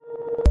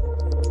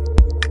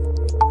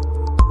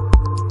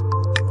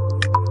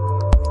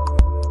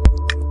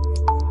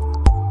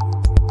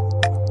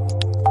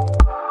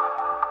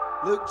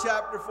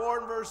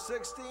verse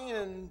 16,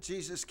 and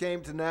Jesus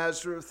came to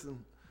Nazareth,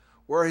 and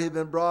where he had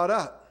been brought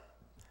up.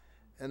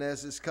 And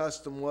as his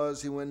custom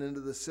was, he went into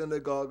the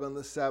synagogue on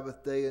the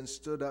Sabbath day and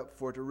stood up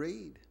for to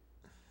read.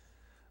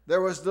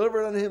 There was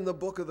delivered unto him the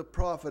book of the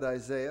prophet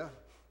Isaiah.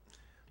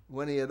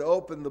 When he had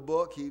opened the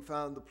book, he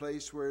found the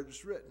place where it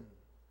is written.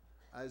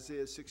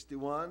 Isaiah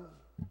 61,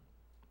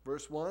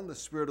 verse 1, the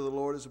Spirit of the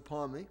Lord is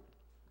upon me,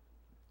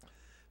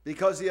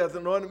 because he hath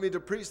anointed me to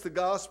preach the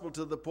gospel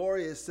to the poor.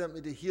 He has sent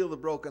me to heal the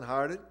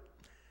brokenhearted,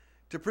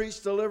 to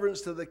preach deliverance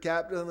to the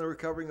captive and the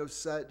recovering of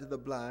sight to the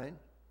blind,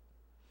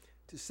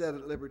 to set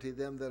at liberty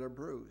them that are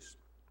bruised,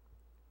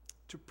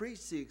 to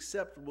preach the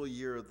acceptable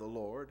year of the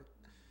Lord.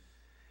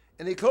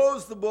 And he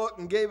closed the book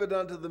and gave it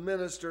unto the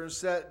minister and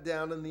sat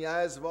down, and the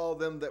eyes of all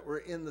them that were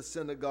in the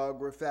synagogue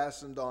were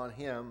fastened on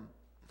him.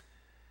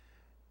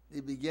 He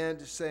began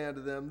to say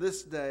unto them,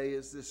 this day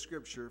is this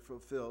scripture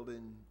fulfilled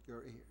in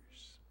your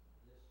ears.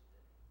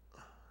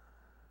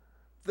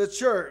 The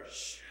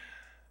church,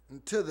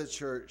 and to the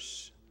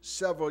church,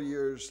 several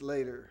years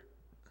later,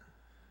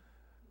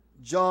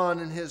 John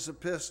in his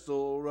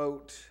epistle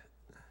wrote,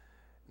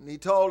 and he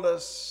told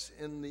us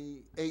in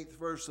the 8th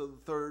verse of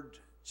the 3rd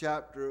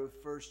chapter of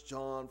 1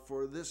 John,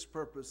 for this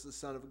purpose the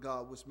Son of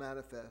God was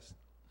manifest.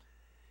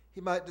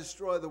 He might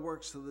destroy the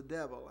works of the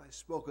devil. I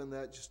spoke on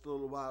that just a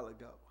little while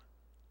ago.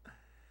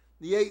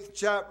 The 8th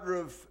chapter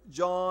of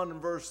John,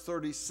 verse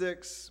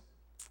 36,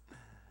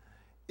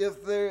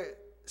 if the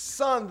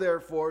Son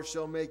therefore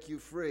shall make you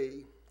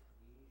free,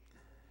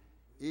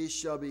 ye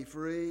shall be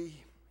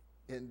free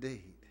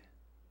indeed.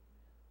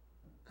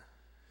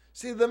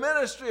 See, the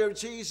ministry of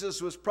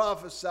Jesus was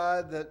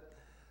prophesied that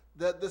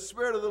the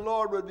Spirit of the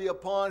Lord would be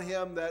upon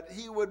him, that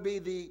he was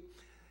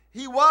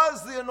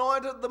the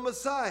anointed, the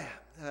Messiah.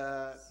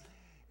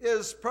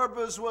 His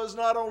purpose was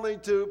not only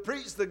to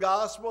preach the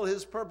gospel,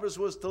 his purpose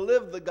was to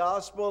live the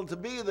gospel, to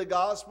be the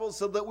gospel,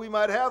 so that we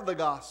might have the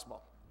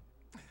gospel.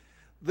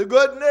 The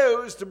good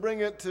news, to bring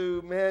it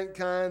to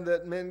mankind,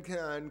 that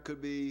mankind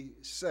could be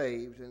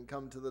saved and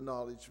come to the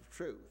knowledge of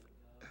truth.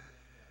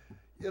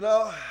 You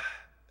know,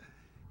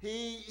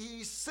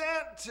 he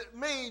sent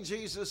me,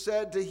 Jesus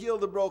said, to heal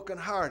the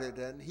brokenhearted,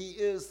 and he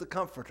is the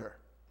comforter.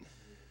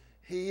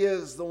 He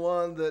is the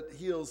one that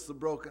heals the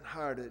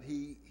brokenhearted.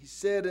 He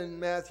said in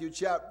Matthew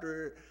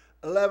chapter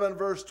 11,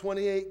 verse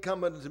 28,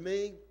 come unto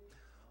me,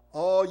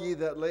 all ye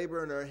that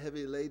labor and are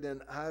heavy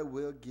laden, I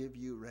will give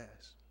you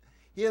rest.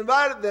 He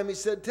invited them. He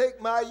said, take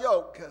my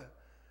yoke,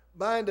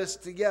 bind us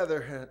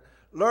together.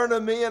 Learn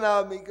of me, and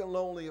I'll be meek and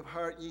lowly of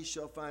heart. Ye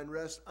shall find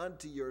rest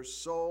unto your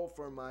soul,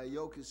 for my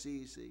yoke is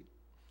easy,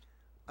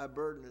 my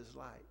burden is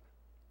light.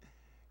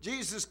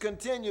 Jesus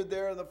continued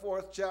there in the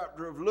 4th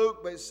chapter of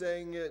Luke by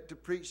saying to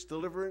preach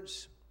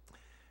deliverance,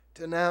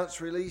 to announce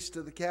release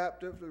to the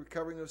captive, the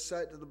recovering of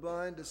sight to the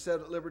blind, to set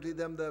at liberty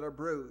them that are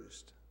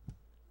bruised.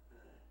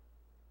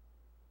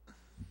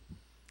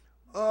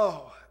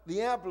 Oh,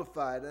 the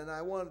Amplified, and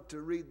I want to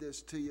read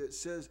this to you. It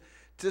says,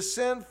 to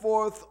send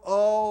forth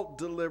all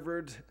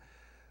delivered,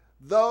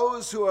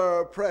 those who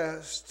are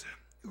oppressed,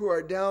 who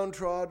are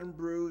downtrodden,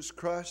 bruised,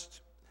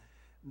 crushed,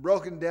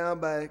 broken down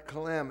by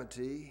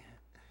calamity,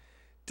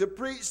 to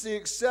preach the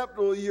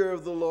acceptable year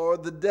of the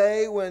Lord, the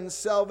day when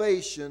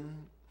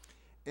salvation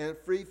and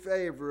free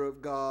favor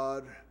of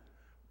God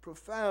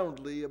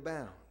profoundly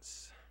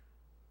abounds.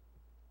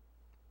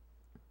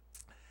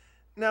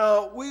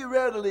 Now, we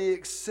readily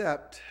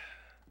accept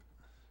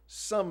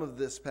some of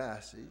this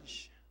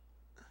passage,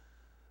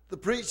 the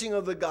preaching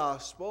of the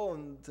gospel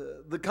and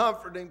the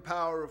comforting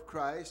power of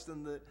Christ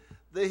and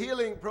the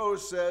healing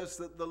process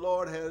that the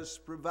Lord has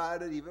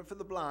provided even for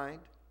the blind.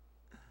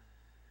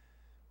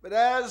 But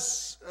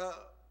as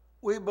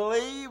we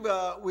believe,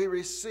 we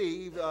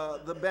receive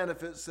the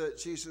benefits that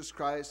Jesus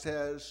Christ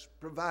has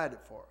provided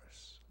for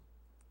us.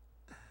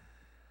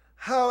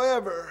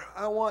 However,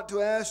 I want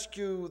to ask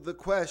you the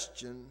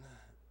question,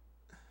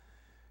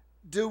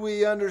 do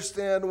we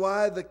understand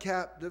why the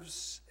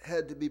captives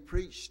had to be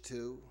preached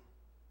to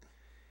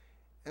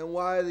and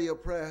why the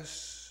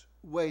oppressed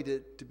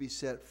waited to be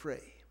set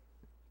free?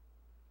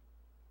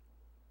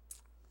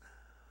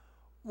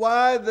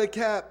 Why the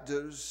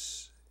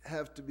captives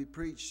have to be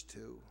preached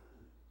to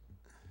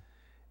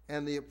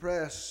and the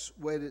oppressed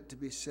waited to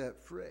be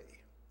set free?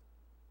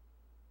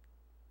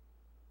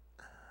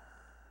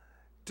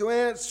 To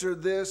answer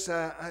this,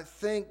 I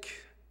think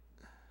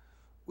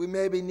we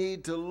maybe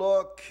need to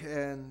look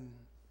and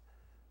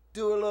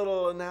do a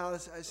little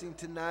analyzing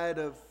tonight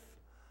of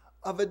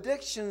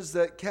addictions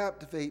that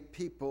captivate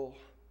people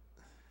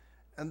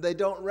and they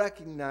don't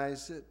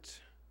recognize it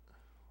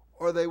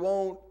or they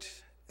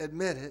won't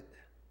admit it.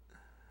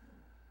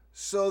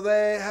 So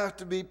they have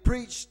to be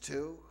preached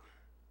to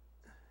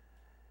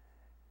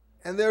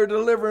and their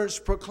deliverance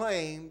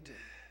proclaimed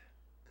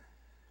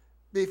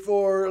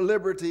before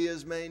liberty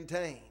is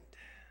maintained.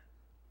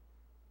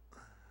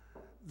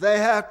 They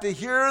have to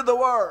hear the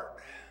word.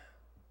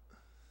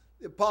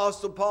 The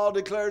Apostle Paul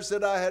declares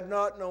that I had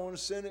not known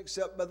sin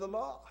except by the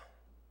law.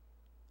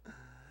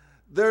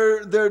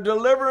 Their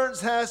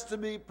deliverance has to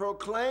be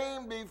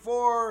proclaimed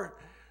before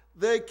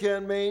they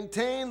can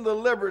maintain the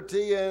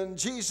liberty, and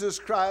Jesus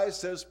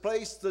Christ has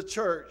placed the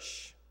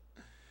church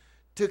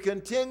to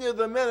continue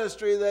the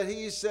ministry that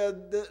he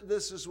said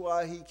this is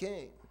why he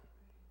came.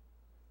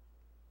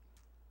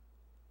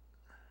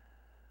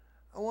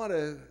 I want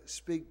to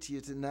speak to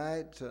you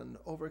tonight on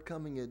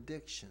overcoming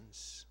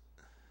addictions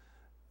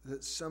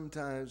that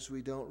sometimes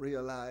we don't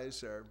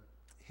realize are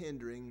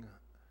hindering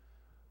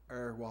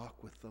our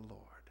walk with the Lord.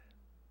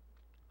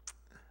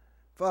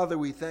 Father,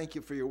 we thank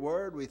you for your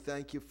word. We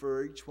thank you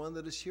for each one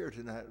that is here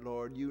tonight,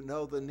 Lord. You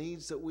know the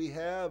needs that we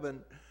have,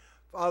 and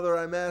Father,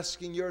 I'm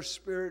asking your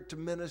Spirit to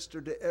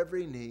minister to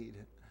every need.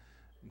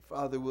 And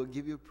Father, we'll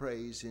give you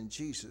praise in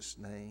Jesus'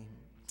 name.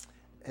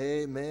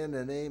 Amen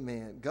and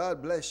amen.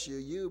 God bless you.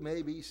 You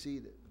may be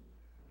seated.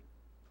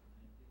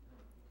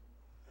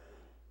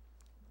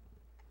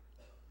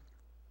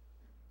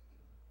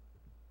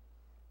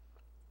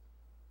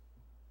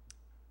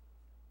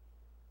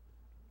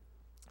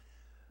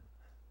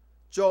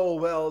 Joel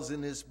Wells,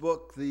 in his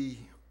book, The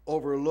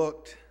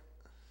Overlooked,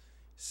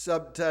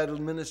 subtitled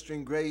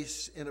Ministering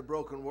Grace in a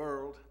Broken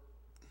World,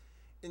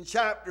 in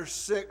chapter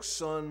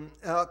 6 on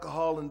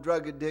alcohol and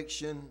drug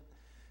addiction,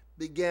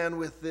 began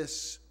with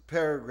this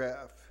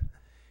paragraph.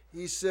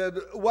 He said,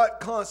 "What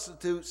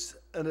constitutes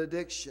an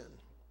addiction?"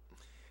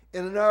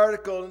 In an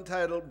article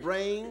entitled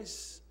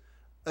Brains,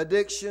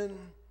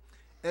 Addiction,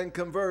 and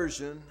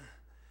Conversion,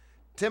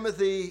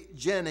 Timothy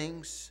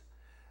Jennings,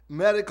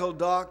 medical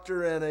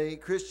doctor and a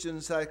Christian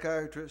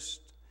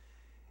psychiatrist,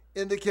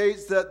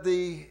 indicates that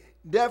the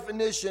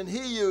definition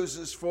he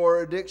uses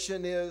for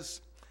addiction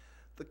is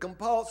the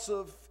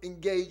compulsive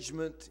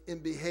engagement in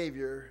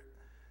behavior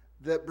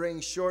that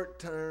brings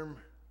short-term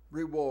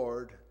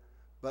reward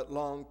but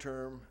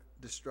long-term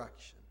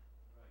destruction.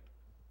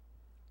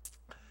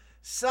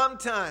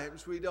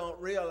 Sometimes we don't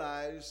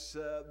realize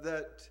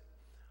that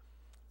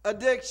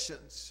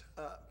addictions,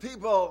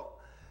 people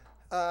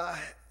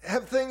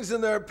have things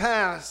in their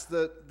past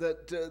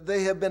that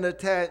they have been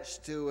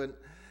attached to,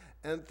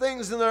 and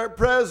things in their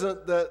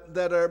present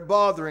that are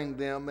bothering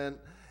them,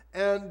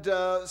 and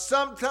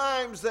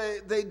sometimes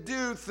they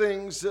do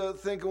things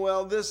thinking,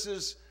 well, this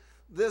is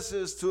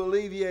to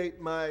alleviate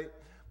my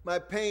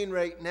pain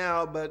right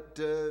now, but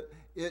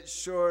it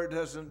sure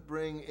doesn't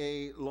bring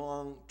a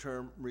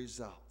long-term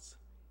results.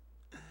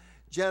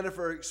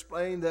 Jennings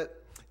explains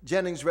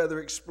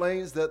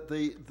that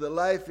the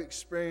life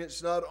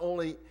experience not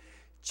only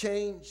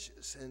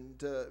changes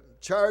and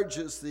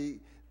charges the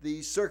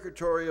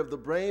circuitry of the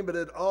brain, but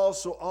it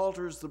also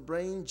alters the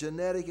brain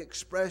genetic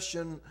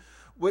expression,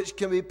 which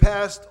can be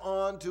passed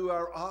on to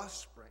our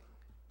offspring.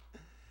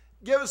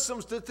 Give us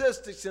some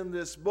statistics in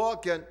this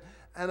book, and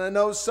I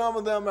know some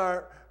of them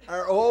are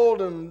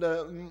old,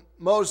 and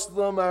most of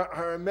them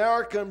are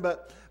American,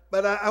 but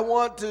I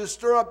want to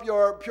stir up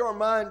your pure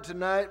mind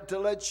tonight to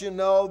let you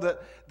know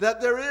that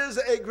there is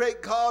a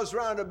great cause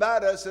round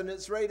about us, and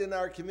it's right in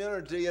our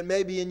community and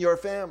maybe in your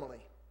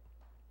family.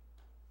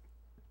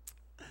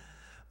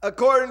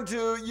 According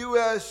to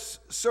U.S.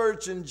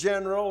 Surgeon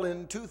General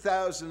in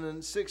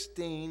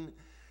 2016,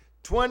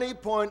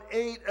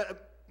 20.8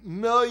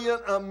 million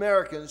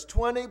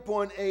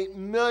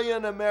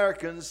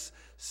Americans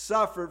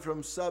suffered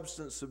from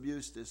substance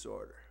abuse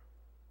disorder.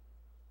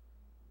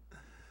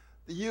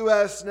 The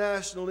U.S.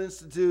 National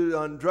Institute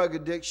on Drug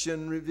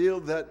Addiction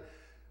revealed that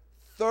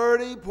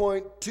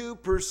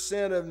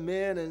 30.2% of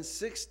men and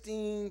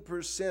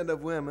 16%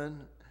 of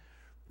women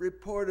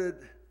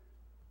reported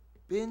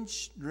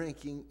binge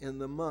drinking in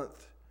the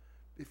month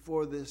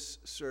before this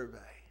survey.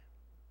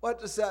 What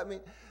does that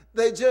mean?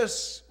 They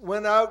just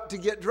went out to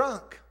get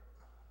drunk.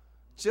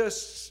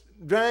 Just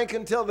drank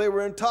until they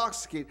were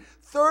intoxicated.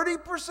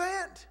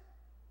 30%.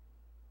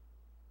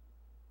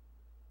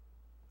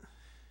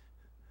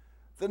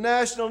 The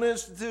National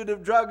Institute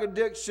of Drug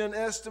Addiction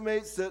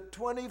estimates that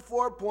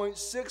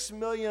 24.6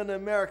 million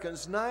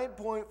Americans,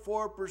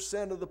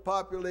 9.4% of the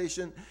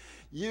population,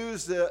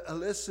 used the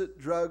illicit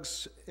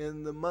drugs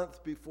in the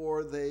month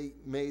before they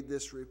made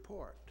this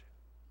report.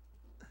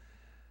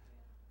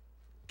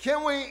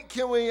 Can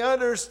we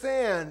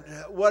understand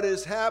what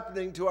is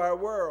happening to our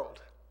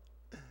world?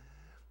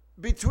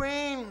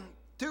 Between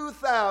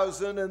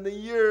 2000 and the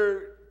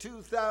year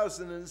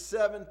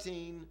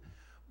 2017,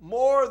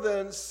 more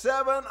than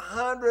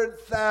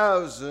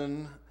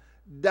 700,000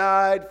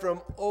 died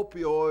from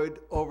opioid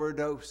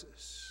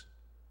overdoses.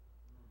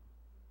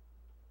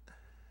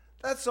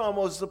 That's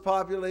almost the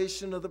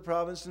population of the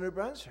province of New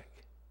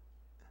Brunswick.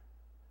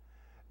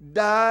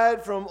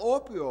 Died from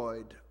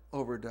opioid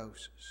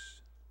overdoses.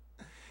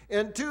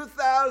 In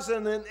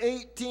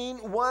 2018,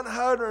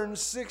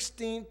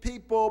 116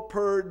 people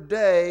per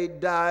day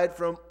died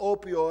from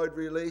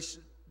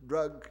opioid-related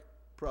drug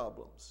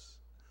problems.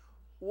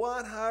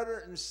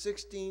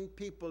 116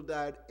 people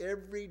died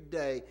every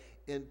day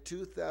in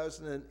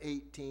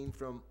 2018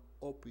 from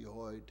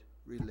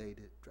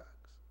opioid-related drugs.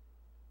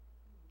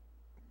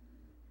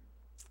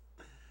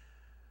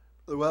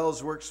 The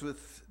Wells works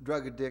with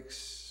drug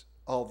addicts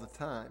all the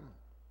time.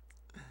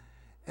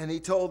 And he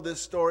told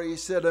this story. He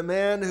said, a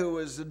man who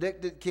was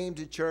addicted came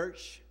to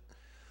church,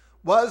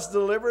 was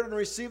delivered, and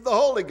received the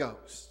Holy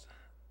Ghost.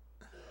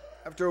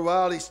 After a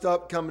while, he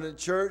stopped coming to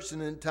church,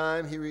 and in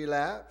time he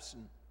relapsed.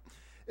 And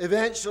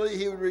eventually,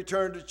 he would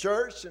return to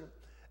church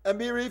and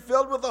be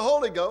refilled with the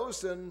Holy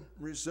Ghost and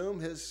resume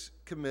his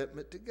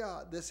commitment to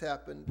God. This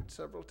happened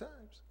several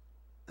times.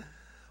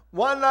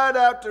 One night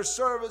after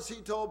service,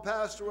 he told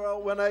Pastor,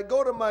 well, when I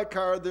go to my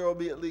car, there will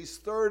be at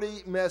least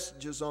 30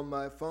 messages on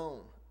my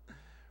phone.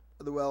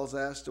 Brother Wells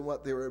asked him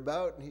what they were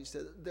about, and he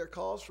said, they're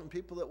calls from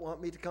people that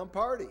want me to come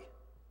party.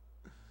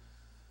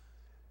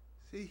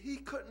 See, he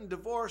couldn't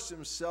divorce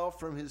himself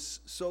from his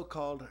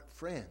so-called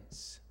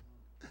friends.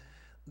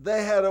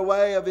 They had a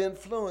way of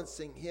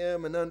influencing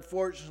him, and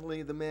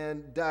unfortunately, the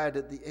man died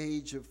at the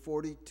age of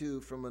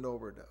 42 from an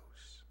overdose.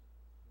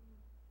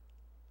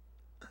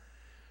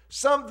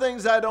 Some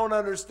things I don't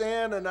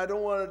understand, and I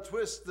don't want to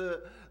twist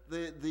the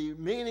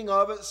meaning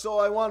of it, so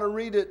I want to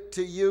read it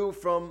to you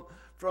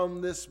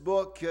from this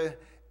book.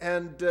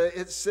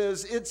 It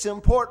says, it's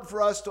important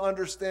for us to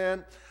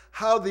understand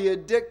how the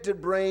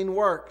addicted brain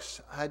works.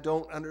 I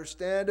don't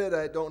understand it.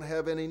 I don't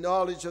have any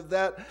knowledge of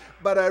that.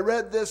 But I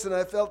read this and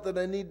I felt that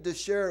I needed to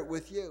share it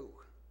with you.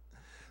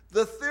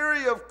 The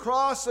theory of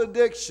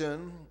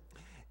cross-addiction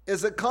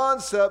is a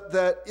concept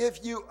that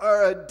if you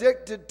are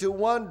addicted to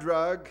one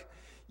drug,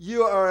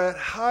 you are at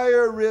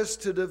higher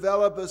risk to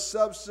develop a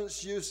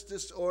substance use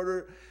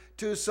disorder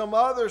to some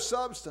other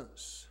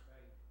substance.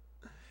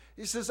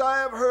 He says, I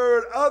have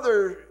heard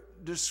other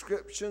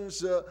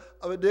descriptions of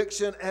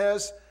addiction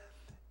as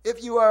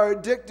if you are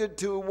addicted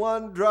to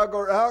one drug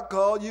or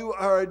alcohol, you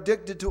are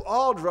addicted to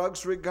all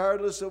drugs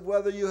regardless of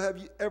whether you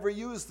have ever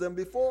used them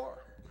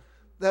before.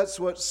 That's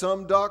what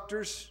some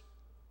doctors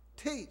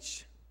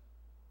teach.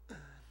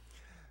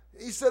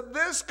 He said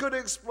this could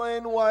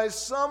explain why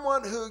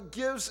someone who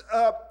gives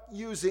up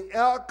using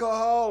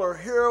alcohol or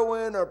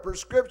heroin or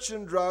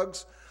prescription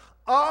drugs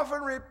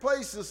often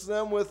replaces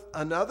them with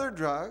another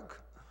drug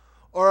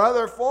or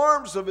other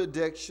forms of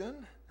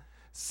addiction,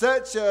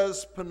 such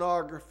as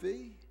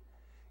pornography,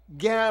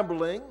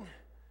 gambling,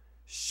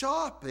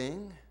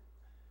 shopping,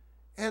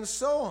 and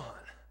so on.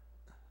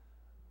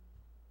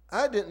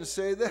 I didn't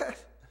say that.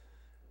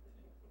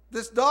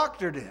 This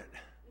doctor did.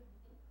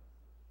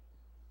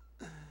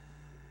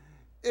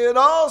 It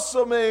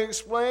also may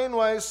explain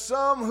why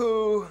some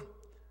who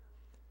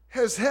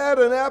has had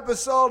an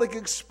episodic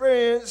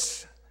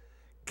experience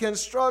can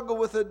struggle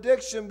with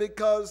addiction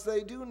because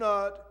they do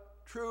not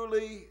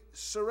truly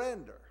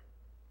surrender.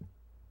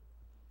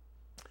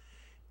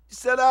 He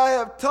said, I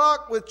have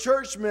talked with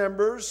church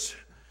members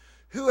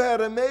who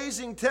had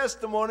amazing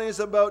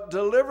testimonies about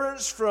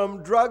deliverance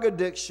from drug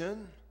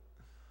addiction,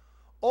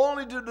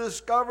 only to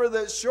discover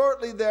that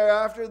shortly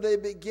thereafter they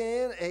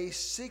began a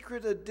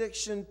secret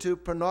addiction to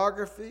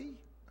pornography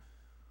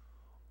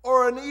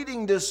or an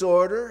eating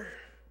disorder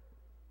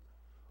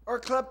or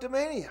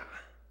kleptomania.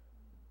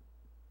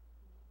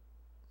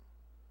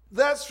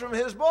 That's from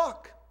his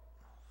book.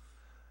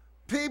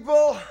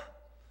 People,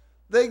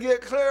 they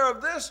get clear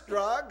of this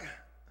drug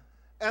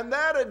and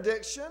that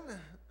addiction,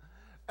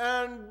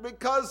 and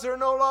because they're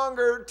no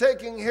longer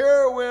taking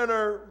heroin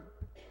or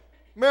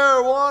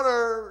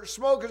marijuana or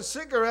smoking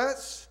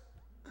cigarettes,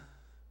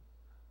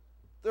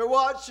 they're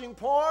watching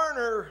porn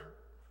or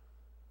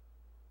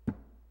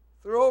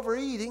they're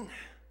overeating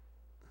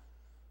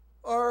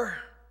or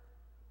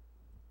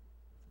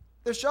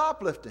they're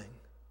shoplifting,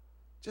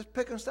 just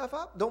picking stuff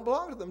up, don't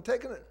belong to them,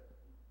 taking it.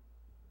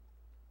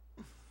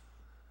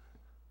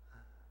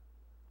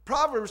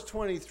 Proverbs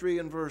 23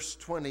 and verse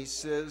 20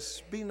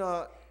 says, be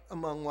not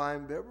among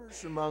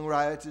winebibbers, among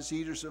riotous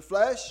eaters of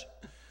flesh,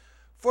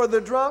 for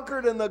the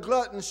drunkard and the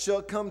glutton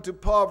shall come to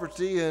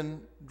poverty,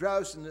 and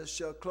drowsiness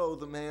shall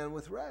clothe a man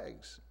with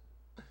rags.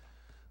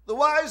 The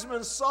wise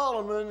man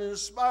Solomon,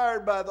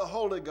 inspired by the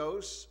Holy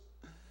Ghost,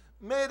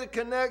 made a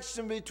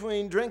connection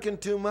between drinking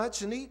too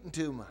much and eating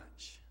too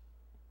much.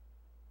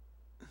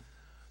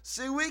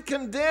 See, we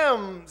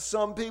condemn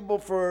some people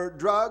for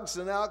drugs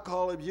and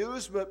alcohol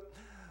abuse,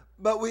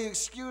 but we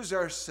excuse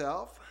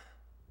ourselves,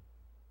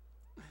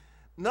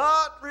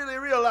 not really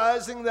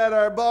realizing that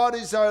our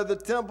bodies are the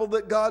temple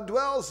that God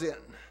dwells in.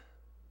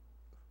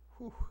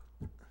 Whew.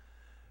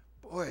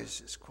 Boy,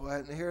 it's just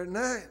quiet in here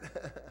tonight.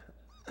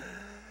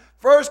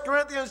 1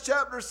 Corinthians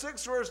chapter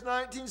 6, verse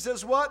 19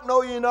 says, what?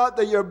 Know ye not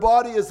that your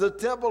body is the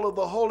temple of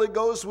the Holy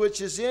Ghost,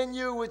 which is in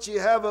you, which ye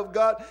have of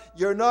God?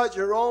 You're not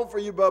your own, for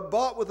you are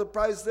bought with a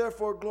price.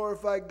 Therefore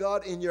glorify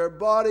God in your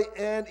body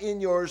and in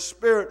your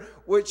spirit,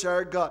 which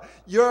are God.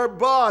 Your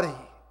body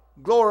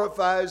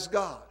glorifies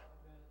God.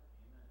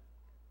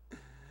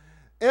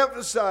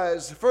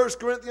 Emphasize 1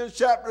 Corinthians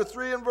chapter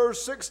 3 and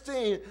verse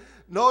 16.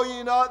 Know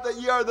ye not that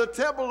ye are the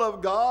temple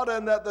of God,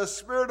 and that the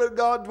Spirit of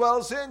God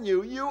dwells in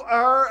you? You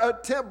are a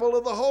temple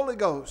of the Holy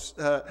Ghost.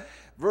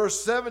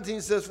 Verse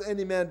 17 says, if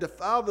any man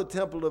defile the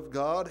temple of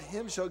God,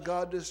 him shall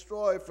God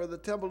destroy, for the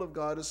temple of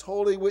God is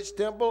holy, which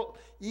temple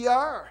ye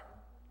are.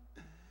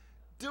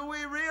 Do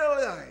we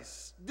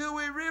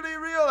really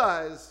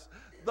realize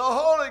The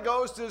Holy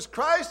Ghost is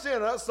Christ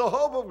in us, the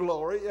hope of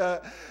glory,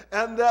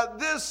 and that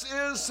this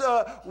is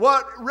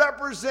what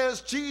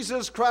represents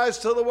Jesus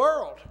Christ to the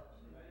world.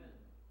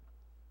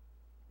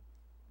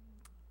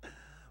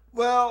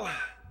 Well,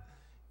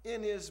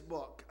 in his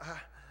book,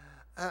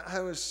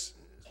 I was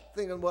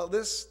thinking, well,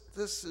 this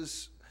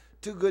is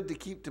too good to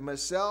keep to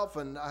myself,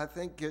 and I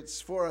think it's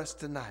for us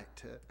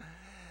tonight.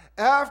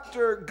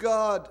 After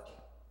God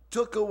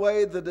took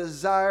away the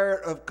desire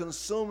of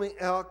consuming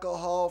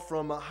alcohol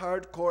from a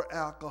hardcore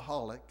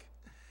alcoholic,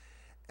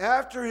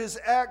 after his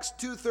Acts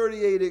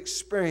 2:38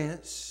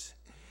 experience,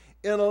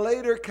 in a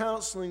later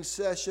counseling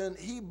session,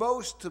 he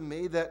boasted to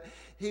me that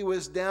he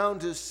was down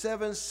to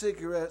 7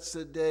 cigarettes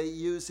a day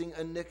using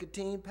a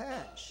nicotine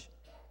patch.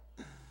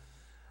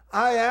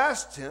 I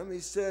asked him, he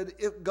said,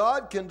 if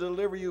God can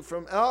deliver you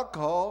from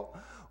alcohol,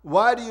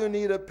 why do you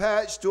need a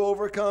patch to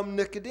overcome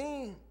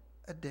nicotine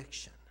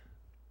addiction?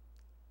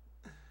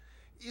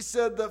 He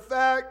said, the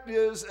fact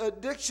is,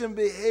 addiction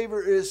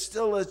behavior is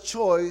still a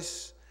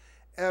choice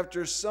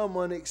after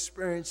someone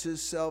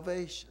experiences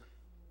salvation.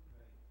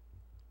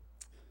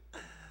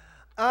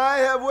 I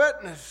have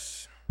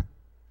witnessed,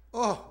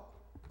 old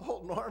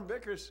Norm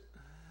Vickers,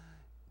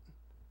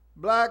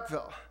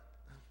 Blackville.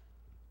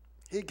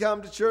 He'd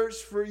come to church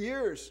for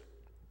years,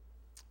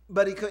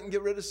 but he couldn't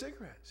get rid of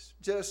cigarettes.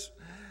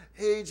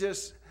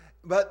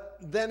 But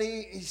then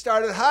he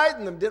started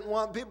hiding them, didn't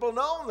want people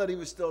knowing that he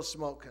was still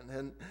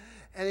smoking.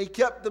 And he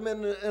kept them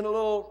in a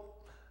little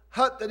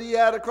hut that he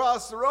had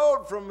across the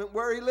road from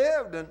where he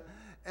lived.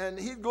 And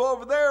he'd go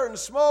over there and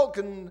smoke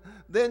and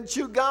then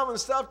chew gum and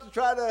stuff to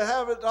try to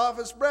have it off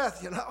his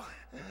breath,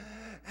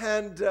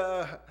 And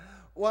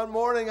one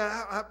morning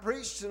I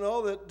preached,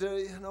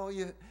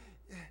 that,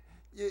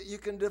 you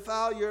can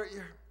defile your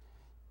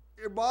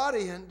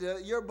body, and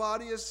your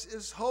body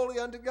is holy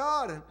unto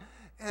God.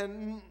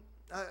 And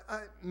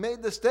I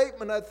made the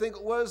statement, I think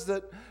it was,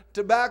 that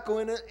tobacco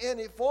in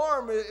any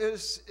form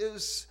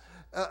is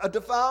a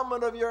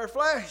defilement of your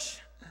flesh.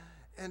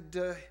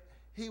 And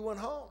he went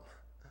home,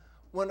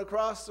 went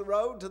across the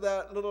road to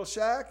that little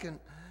shack and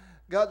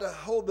got to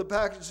hold the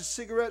package of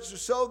cigarettes or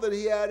so that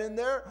he had in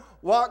there,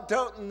 walked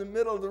out in the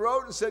middle of the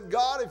road and said,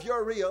 God, if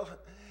you're real,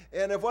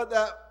 and if what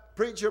that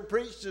preacher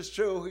preached is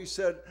true, he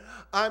said,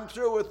 I'm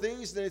through with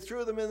these, and he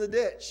threw them in the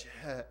ditch.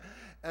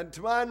 And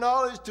to my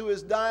knowledge, to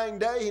his dying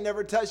day, he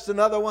never touched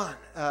another one.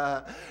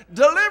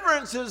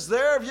 Deliverance is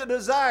there if you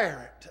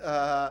desire it.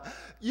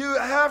 You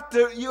have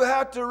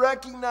to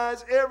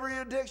recognize every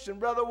addiction.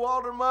 Brother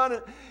Walter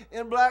Munn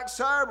in Black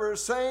Harbor,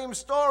 same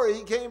story.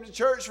 He came to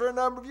church for a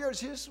number of years.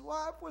 His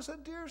wife was a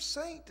dear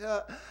saint.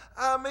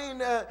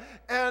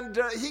 And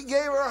he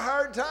gave her a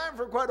hard time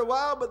for quite a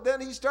while, but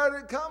then he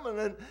started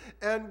coming,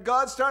 and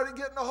God started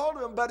getting a hold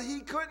of him. But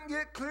he couldn't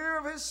get clear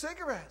of his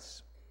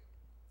cigarettes.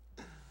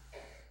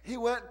 He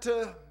went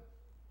to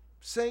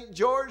St.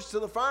 George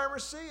to the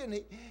pharmacy, and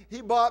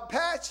he bought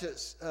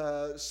patches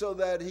so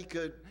that he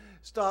could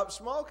stop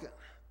smoking.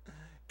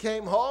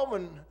 Came home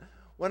and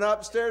went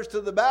upstairs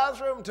to the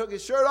bathroom, took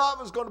his shirt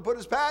off, was going to put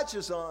his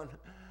patches on.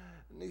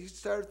 And he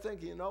started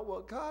thinking,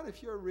 well, God,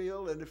 if you're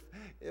real, and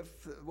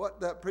if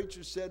what that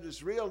preacher said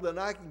is real, then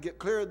I can get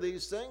clear of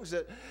these things.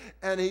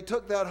 And he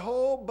took that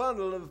whole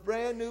bundle of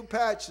brand new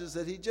patches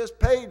that he just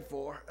paid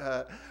for,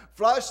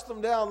 flushed them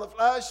down the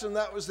flush, and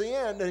that was the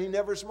end, and he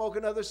never smoked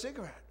another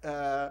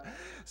cigarette.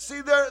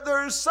 See,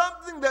 there is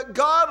something that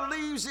God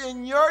leaves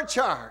in your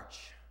charge.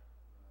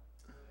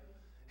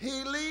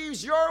 He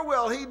leaves your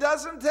will. He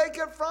doesn't take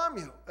it from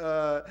you.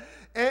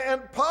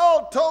 And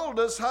Paul told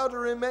us how to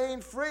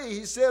remain free.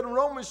 He said in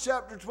Romans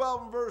chapter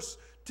 12 and verse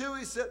 2,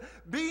 he said,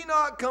 be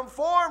not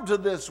conformed to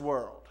this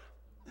world,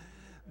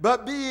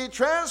 but be ye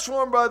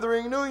transformed by the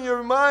renewing of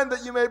your mind,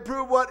 that you may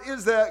prove what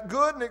is that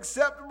good and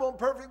acceptable and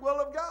perfect will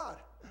of God.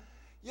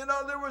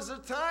 There was a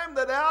time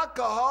that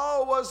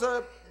alcohol was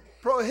a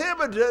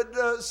prohibited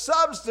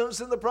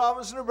substance in the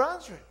province of New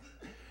Brunswick.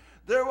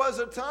 There was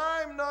a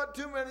time not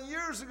too many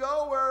years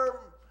ago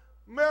where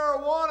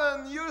marijuana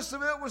and the use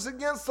of it was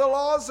against the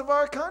laws of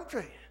our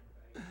country.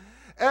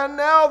 And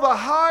now the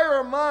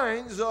higher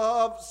minds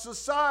of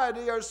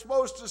society are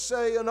supposed to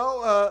say,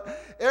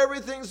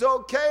 everything's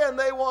okay, and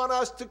they want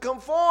us to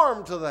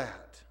conform to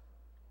that.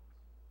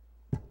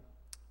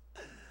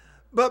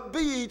 But be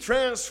ye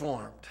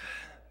transformed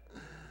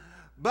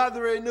by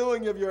the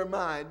renewing of your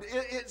mind.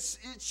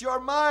 It's your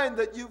mind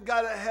that you've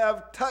got to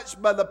have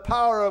touched by the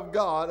power of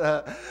God,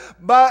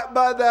 by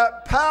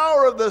that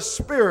power of the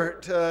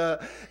Spirit.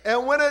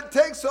 And when it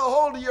takes a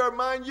hold of your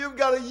mind, you've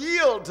got to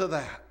yield to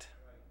that,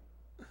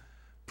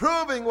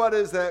 proving what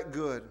is that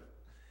good,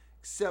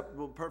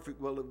 acceptable,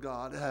 perfect will of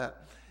God.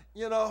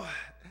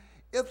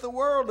 If the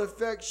world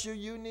affects you,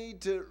 you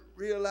need to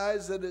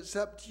realize that it's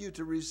up to you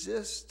to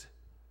resist,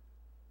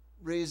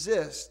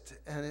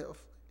 and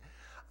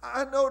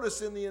I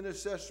notice in the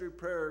intercessory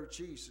prayer of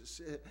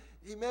Jesus,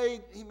 he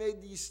made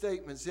these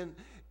statements. And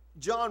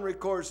John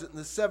records it in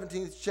the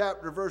 17th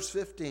chapter, verse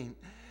 15,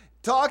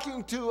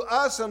 talking to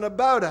us and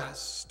about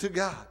us, to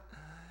God.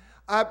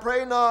 I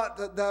pray not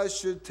that thou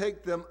should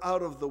take them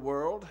out of the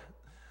world,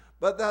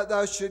 but that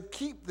thou should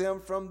keep them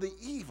from the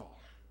evil.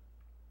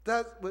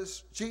 That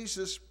was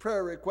Jesus'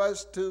 prayer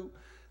request to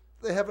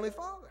the Heavenly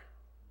Father.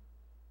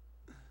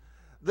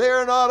 They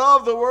are not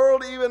of the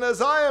world, even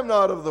as I am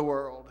not of the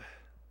world.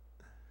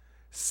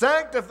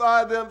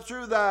 Sanctify them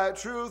through thy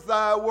truth.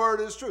 Thy word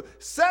is truth.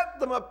 Set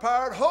them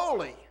apart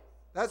holy.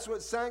 That's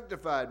what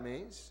sanctified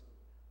means.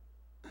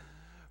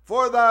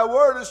 For thy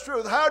word is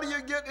truth. How do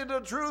you get into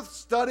truth?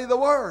 Study the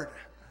word.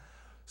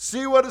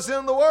 See what is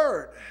in the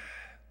word.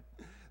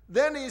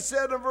 Then he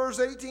said in verse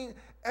 18,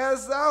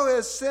 as thou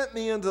hast sent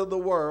me into the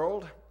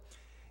world,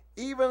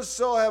 even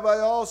so have I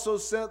also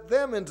sent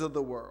them into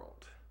the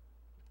world.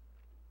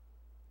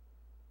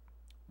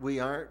 We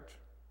aren't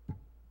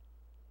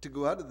to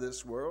go out of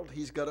this world.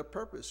 He's got a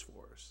purpose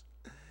for us.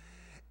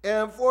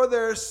 And for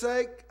their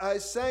sake I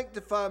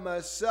sanctify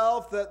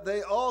myself, that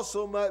they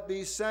also might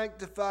be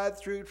sanctified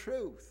through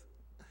truth.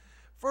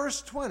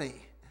 Verse 20,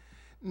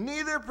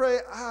 neither pray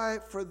I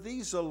for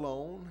these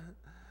alone,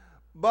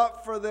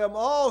 but for them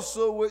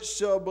also which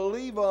shall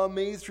believe on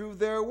me through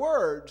their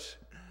words.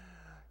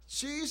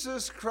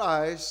 Jesus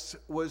Christ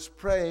was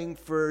praying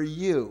for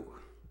you.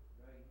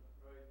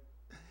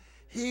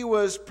 He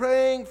was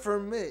praying for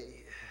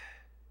me.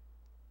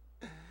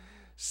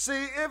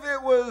 See, if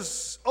it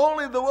was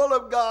only the will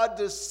of God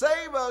to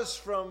save us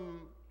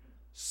from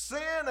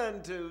sin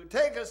and to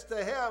take us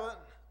to heaven,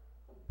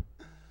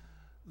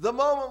 the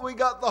moment we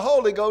got the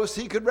Holy Ghost,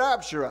 he could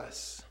rapture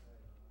us.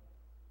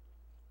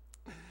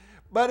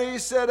 But he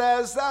said,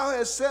 as thou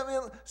hast sent me,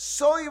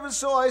 so even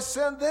so I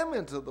send them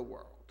into the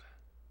world.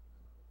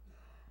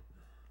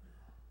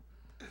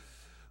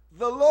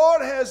 The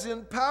Lord has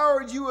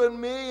empowered you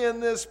and me in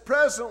this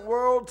present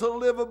world to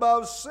live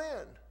above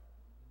sin.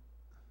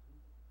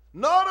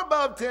 Not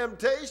above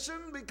temptation,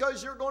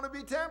 because you're going to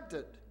be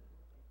tempted.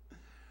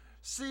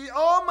 See,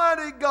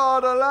 Almighty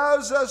God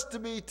allows us to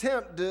be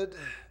tempted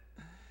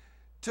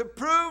to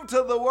prove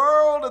to the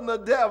world and the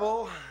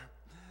devil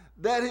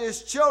that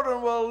his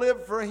children will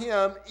live for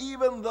him,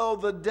 even though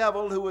the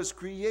devil, who was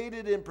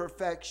created in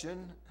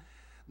perfection,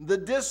 the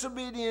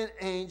disobedient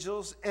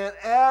angels, and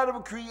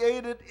Adam,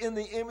 created in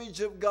the image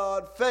of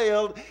God,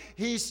 failed.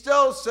 He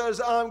still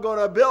says, I'm going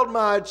to build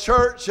my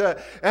church,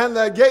 and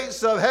the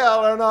gates of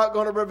hell are not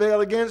going to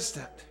prevail against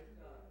it.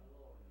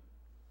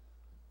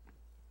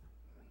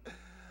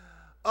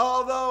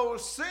 Although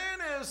sin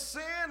is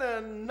sin,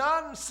 and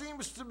none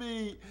seems to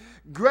be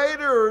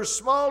greater or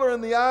smaller in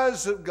the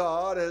eyes of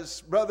God,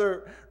 as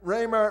Brother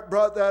Raymart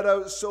brought that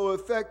out so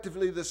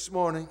effectively this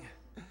morning,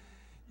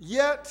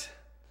 yet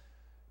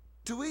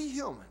to we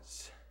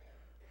humans,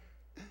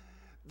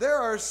 there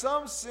are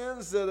some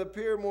sins that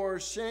appear more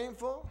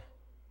shameful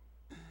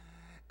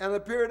and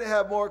appear to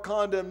have more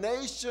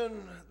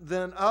condemnation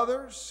than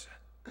others.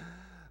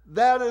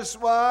 That is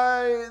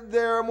why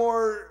they're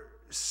more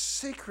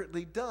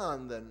secretly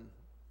done than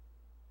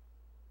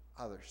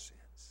other sins.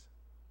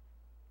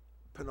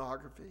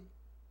 Pornography,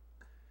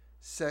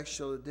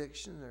 sexual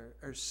addiction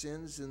are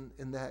sins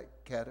in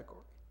that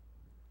category.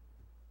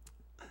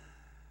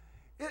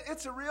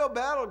 It's a real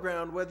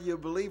battleground, whether you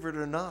believe it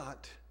or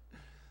not.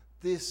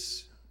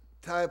 This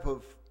type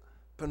of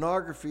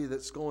pornography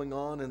that's going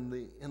on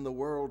in the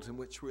world in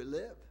which we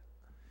live.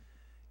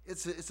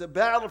 It's a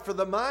battle for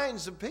the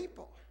minds of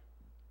people.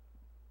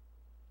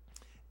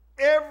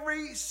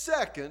 Every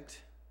second,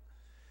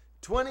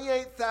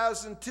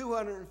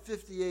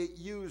 28,258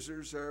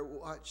 users are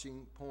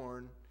watching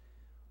porn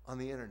on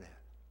the internet.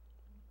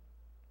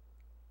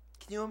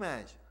 Can you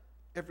imagine?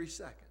 Every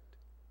second.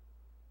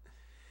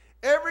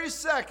 Every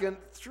second,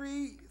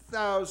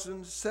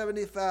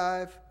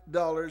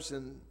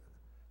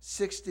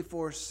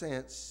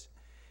 $3,075.64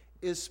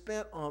 is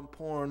spent on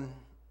porn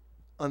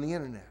on the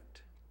internet.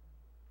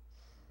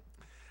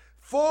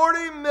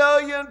 40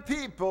 million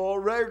people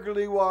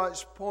regularly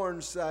watch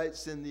porn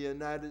sites in the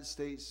United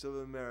States of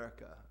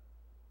America.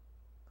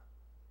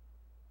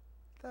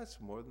 That's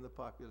more than the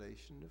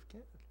population of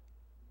Canada.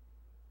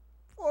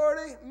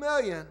 40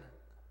 million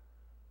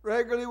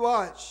regularly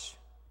watch.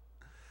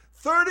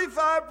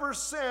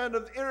 35%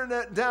 of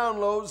internet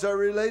downloads are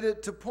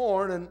related to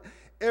porn, and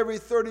every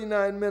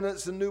 39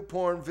 minutes a new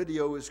porn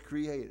video is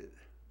created.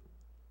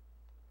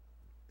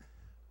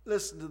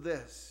 Listen to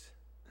this.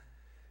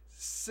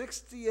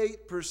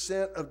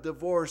 68% of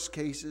divorce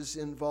cases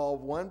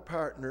involve one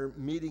partner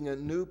meeting a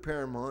new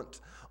parent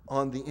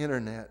on the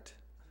internet,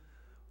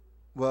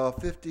 while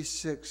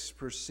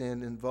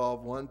 56%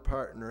 involve one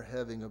partner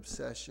having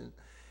obsession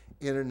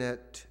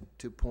internet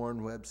to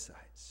porn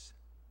websites.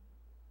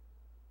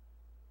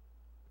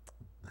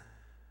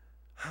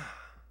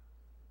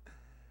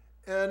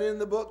 And in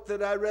the book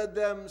that I read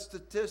them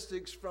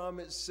statistics from,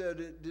 it said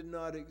it did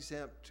not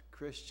exempt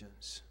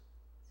Christians.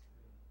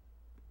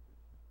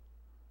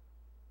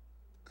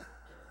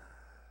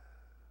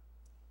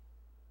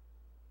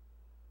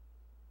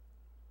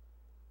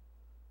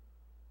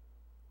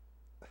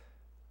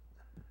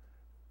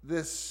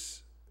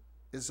 This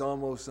is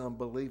almost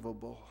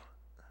unbelievable,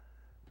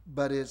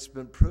 but it's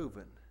been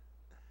proven.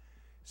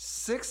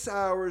 6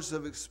 hours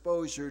of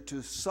exposure to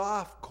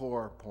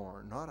softcore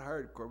porn, not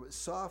hardcore, but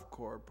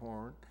softcore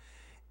porn,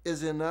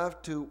 is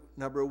enough to,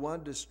 number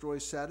one, destroy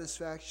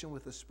satisfaction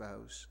with a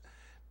spouse.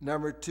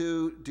 Number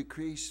two,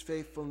 decrease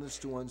faithfulness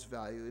to one's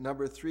value.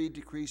 Number three,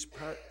 decrease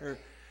partner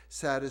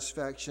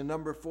satisfaction.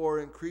 Number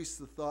four, increase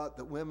the thought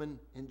that women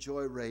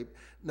enjoy rape.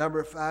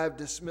 Number five,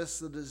 dismiss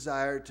the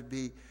desire to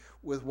be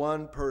with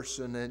one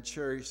person and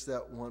cherish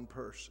that one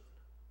person.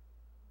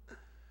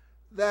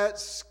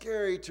 That's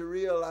scary to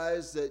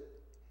realize that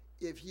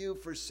if you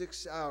for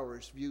 6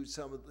 hours viewed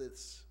some of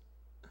this,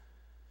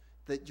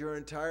 that your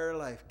entire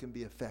life can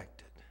be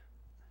affected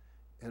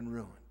and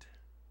ruined.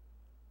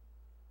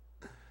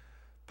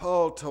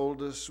 Paul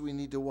told us we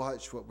need to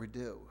watch what we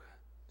do.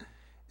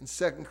 In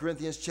 2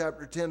 Corinthians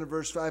chapter 10 and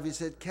verse 5, he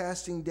said,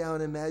 casting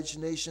down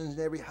imaginations and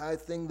every high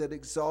thing that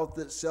exalts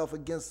itself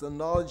against the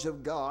knowledge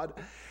of God,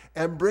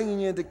 and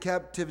bringing into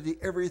captivity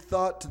every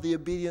thought to the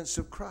obedience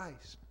of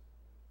Christ.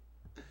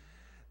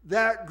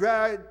 That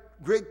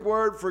Greek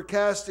word for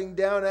casting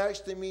down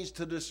actually means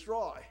to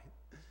destroy.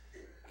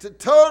 To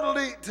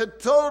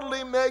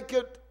totally make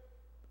it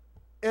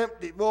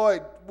empty,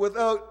 void,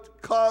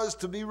 without cause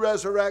to be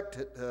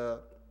resurrected.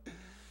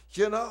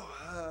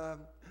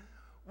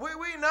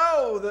 We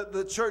know that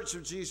the Church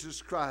of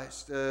Jesus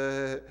Christ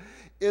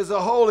is a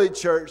holy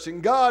church,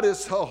 and God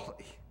is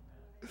holy.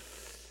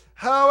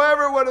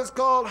 However, what is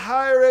called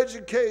higher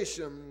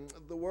education,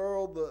 the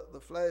world, the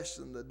flesh,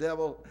 and the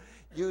devil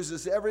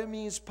uses every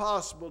means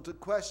possible to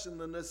question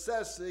the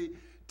necessity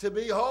to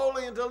be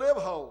holy and to live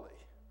holy.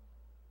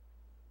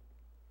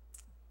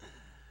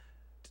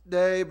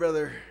 Today,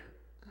 Brother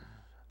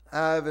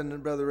Ivan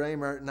and Brother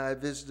Raymart and I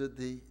visited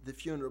the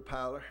funeral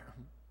parlor.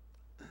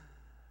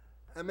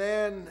 A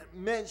man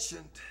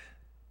mentioned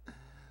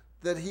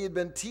that he had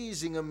been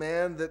teasing a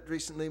man that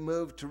recently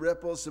moved to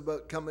Ripples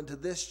about coming to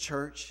this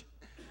church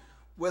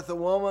with a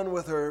woman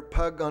with her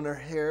pug on her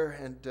hair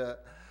and a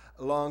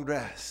long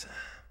dress.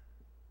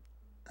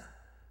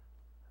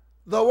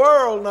 The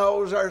world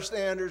knows our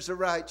standards of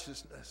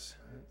righteousness.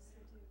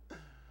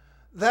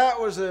 That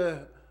was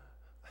a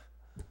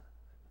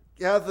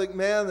Catholic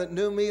man that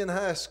knew me in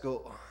high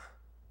school.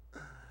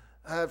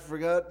 I've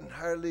forgotten,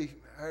 hardly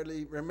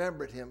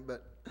remembered him,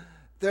 but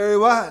there he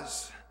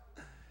was,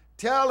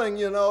 telling,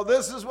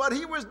 this is what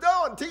he was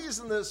doing,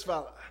 teasing this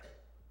fella.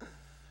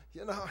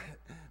 It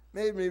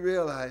made me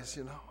realize,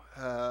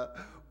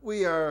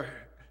 we are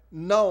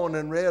known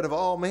and read of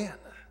all men.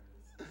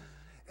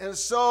 And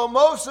so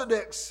most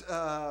addicts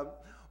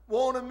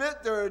won't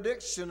admit their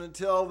addiction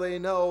until they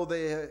know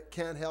they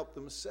can't help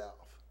themselves.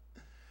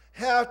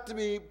 Have to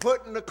be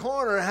put in the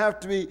corner, have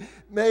to be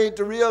made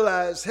to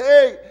realize,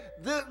 hey,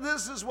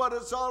 this is what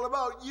it's all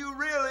about. You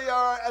really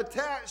are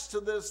attached to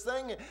this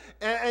thing,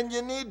 and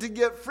you need to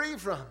get free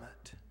from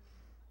it.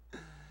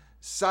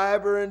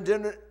 Cyber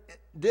and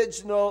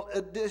digital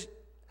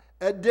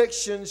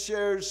addiction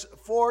shares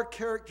 4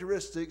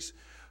 characteristics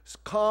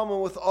common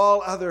with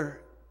all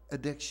other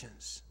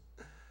addictions.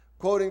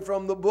 Quoting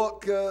from the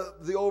book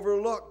The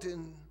Overlooked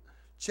in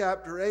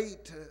chapter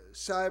 8,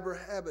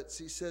 Cyber Habits,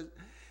 he said,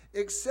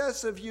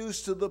 excessive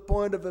use to the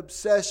point of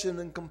obsession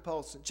and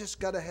compulsion. Just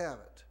got to have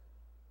it.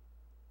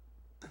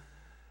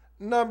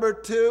 Number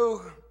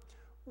 2,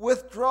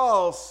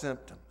 withdrawal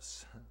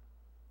symptoms.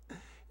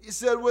 He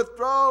said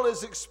withdrawal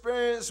is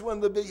experienced when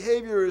the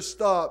behavior is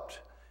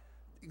stopped.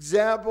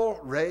 Example,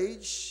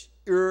 rage,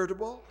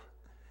 irritable,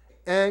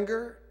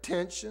 anger,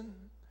 tension,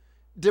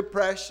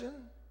 depression,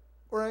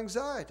 or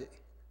anxiety.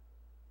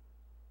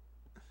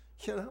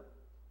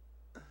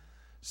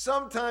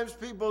 Sometimes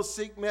people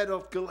seek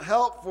medical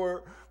help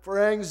for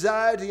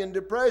anxiety and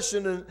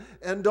depression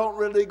and don't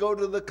really go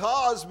to the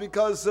cause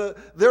because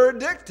they're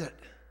addicted.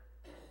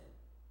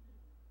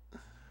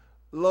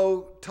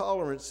 Low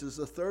tolerance is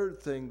the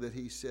third thing that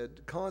he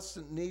said.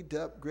 Constant need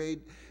to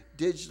upgrade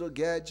digital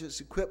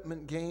gadgets,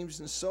 equipment, games,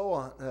 and so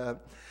on.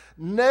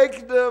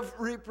 Negative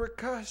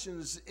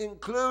repercussions,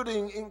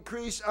 including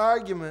increased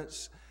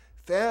arguments,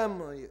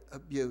 family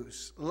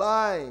abuse,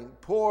 lying,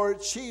 poor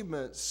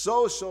achievements,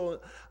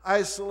 social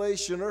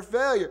isolation, or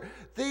failure.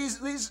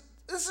 This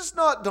is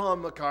not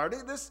Don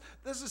McCarty. This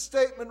is a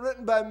statement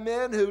written by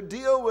men who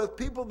deal with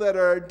people that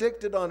are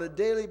addicted on a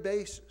daily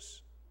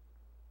basis.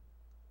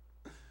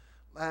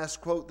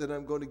 Last quote that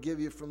I'm going to give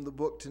you from the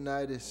book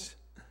tonight is,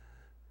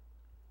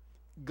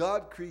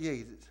 God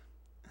created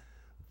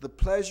the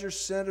pleasure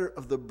center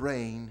of the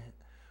brain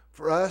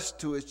for us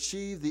to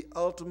achieve the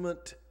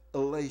ultimate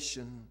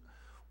elation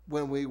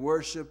when we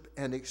worship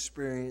and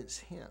experience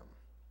Him.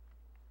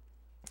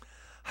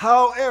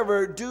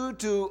 However, due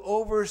to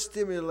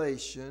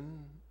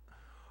overstimulation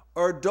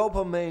or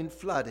dopamine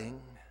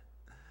flooding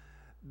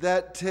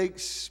that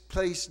takes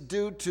place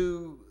due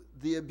to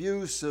the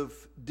abuse of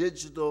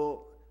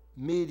digital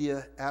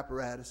media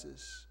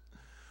apparatuses,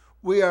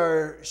 we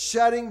are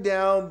shutting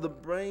down the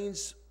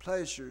brain's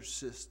pleasure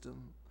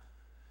system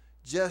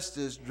just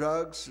as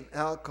drugs and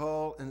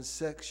alcohol and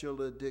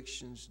sexual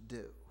addictions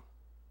do.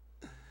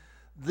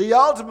 The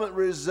ultimate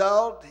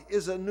result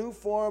is a new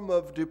form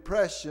of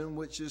depression,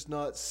 which is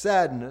not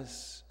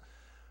sadness,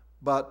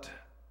 but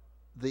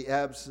the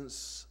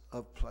absence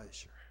of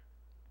pleasure.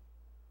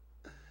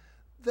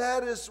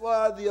 That is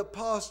why the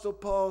Apostle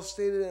Paul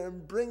stated,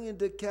 "And bring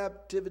into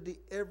captivity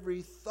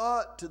every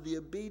thought to the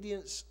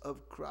obedience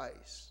of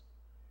Christ."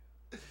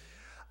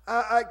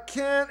 I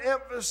can't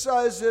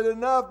emphasize it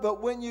enough, but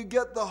when you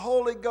get the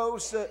Holy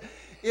Ghost,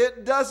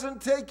 it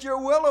doesn't take your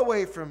will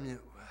away from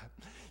you.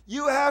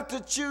 You have to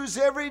choose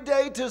every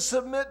day to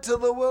submit to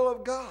the will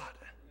of God.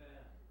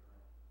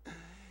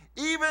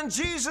 Even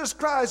Jesus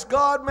Christ,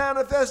 God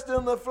manifested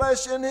in the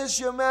flesh, in his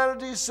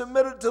humanity,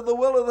 submitted to the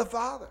will of the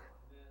Father.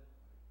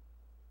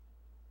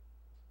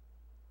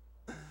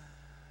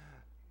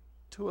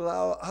 To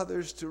allow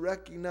others to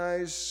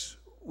recognize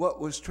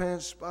what was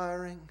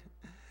transpiring.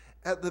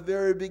 At the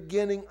very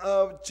beginning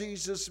of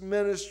Jesus'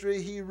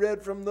 ministry, he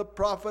read from the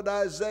prophet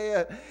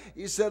Isaiah.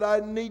 He said, "I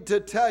need to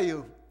tell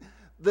you,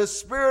 the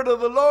Spirit of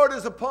the Lord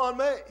is upon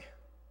me."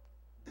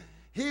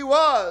 He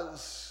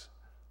was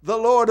the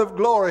Lord of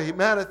glory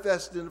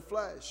manifested in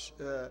flesh.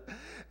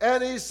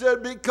 And he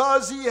said,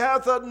 "Because he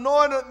hath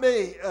anointed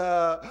me,"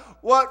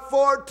 what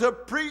for? To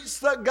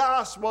preach the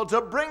gospel, to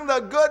bring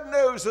the good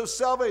news of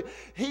salvation.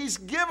 He's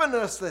given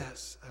us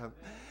this.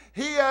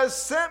 He has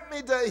sent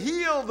me to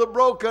heal the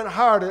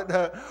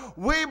brokenhearted.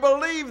 We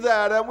believe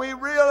that, and we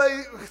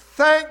really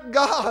thank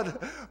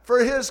God for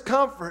his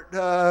comfort.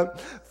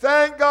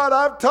 Thank God.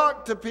 I've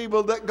talked to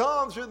people that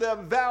gone through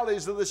them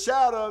valleys of the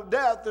shadow of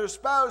death. Their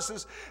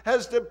spouses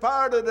has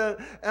departed,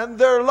 and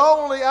their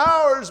lonely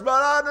hours,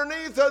 but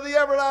underneath are the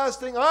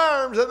everlasting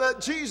arms, and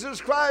that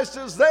Jesus Christ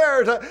is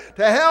there to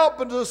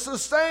help and to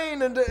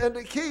sustain and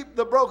to keep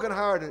the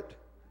brokenhearted.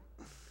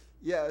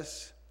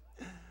 Yes.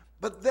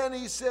 But then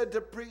he said to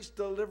preach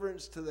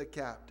deliverance to the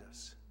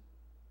captives.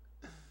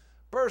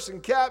 Person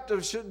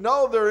captive should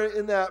know they're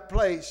in that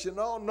place,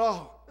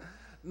 no.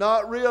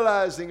 Not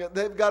realizing it.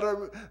 They've got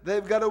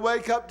to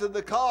wake up to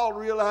the call,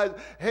 realize,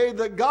 hey,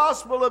 the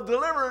gospel of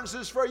deliverance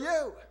is for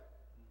you.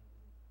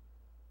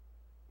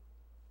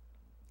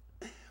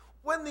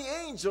 When the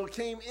angel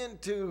came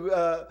into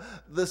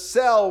the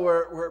cell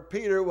where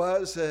Peter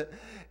was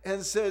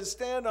and said,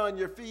 "Stand on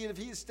your feet," if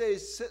he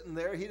stays sitting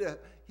there, he'd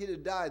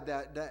have died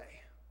that day.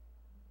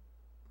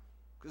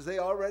 Because they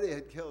already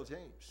had killed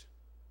James.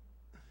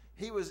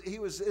 He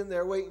was in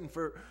there waiting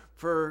for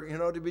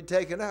to be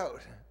taken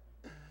out.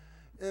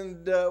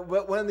 And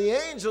but when the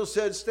angel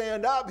said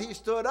stand up, he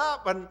stood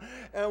up,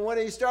 and when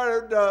he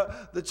started,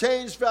 the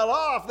chains fell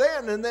off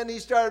then, and then he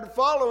started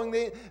following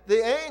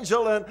the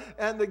angel,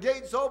 and the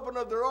gates opened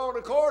of their own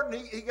accord,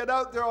 and he got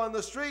out there on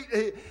the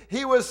street.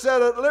 He was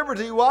set at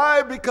liberty.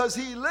 Why? Because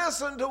he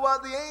listened to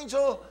what the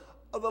angel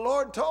of the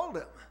Lord told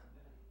him.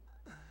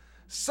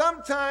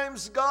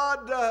 Sometimes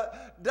God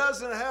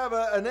doesn't have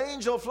an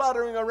angel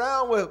fluttering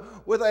around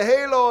with a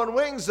halo and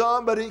wings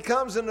on, but he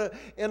comes in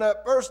a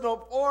personal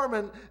form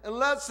and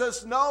lets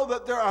us know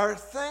that there are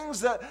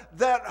things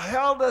that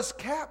held us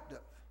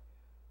captive.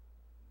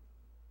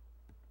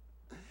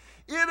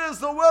 It is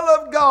the will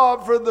of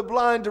God for the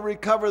blind to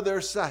recover their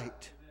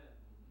sight.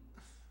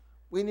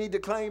 We need to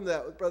claim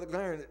that with Brother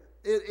Clarence.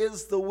 It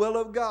is the will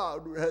of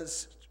God.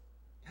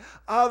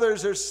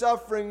 Others are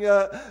suffering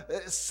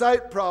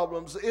sight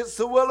problems. It's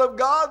the will of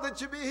God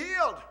that you be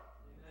healed.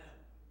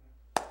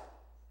 Amen.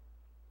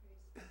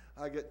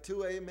 I get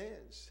 2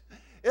 amens.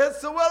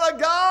 It's the will of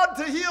God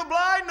to heal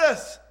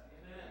blindness.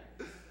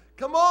 Amen.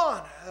 Come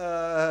on.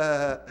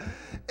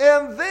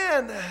 And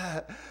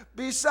then,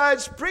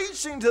 besides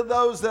preaching to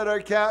those that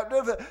are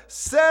captive,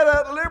 set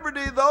at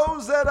liberty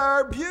those that are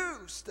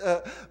abused.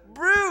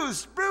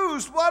 Bruised.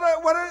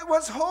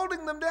 What's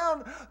holding them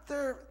down?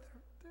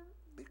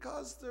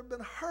 Because they've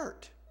been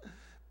hurt.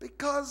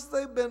 Because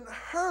they've been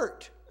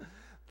hurt.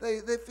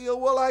 They feel,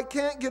 well, I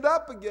can't get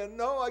up again.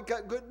 No, I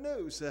got good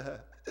news.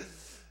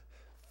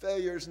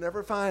 Failure's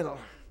never final.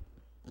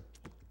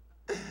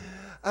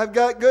 I've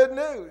got good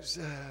news.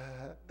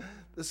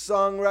 The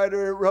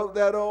songwriter wrote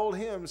that old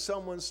hymn,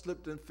 "Someone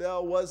slipped and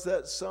fell. Was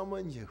that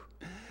someone you?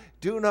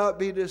 Do not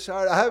be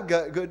disheartened. I've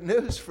got good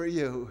news for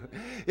you.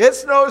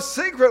 It's no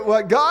secret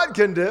what God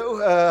can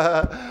do.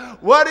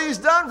 What he's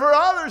done for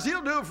others,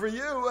 he'll do for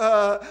you.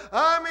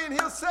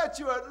 He'll set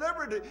you at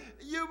liberty.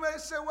 You may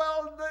say,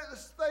 well,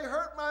 they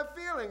hurt my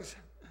feelings.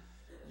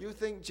 You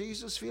think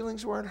Jesus'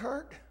 feelings weren't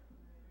hurt?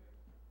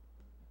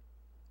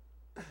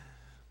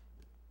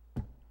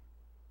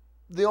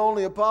 The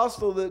only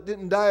apostle that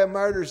didn't die a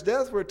martyr's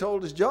death, we're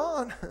told, is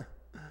John.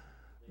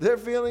 Their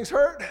feelings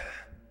hurt.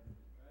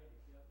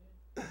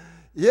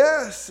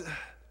 Yes.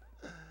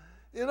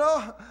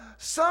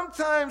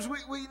 Sometimes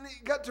we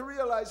got to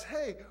realize,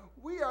 hey,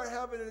 we are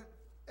having it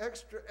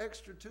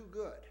extra too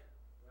good.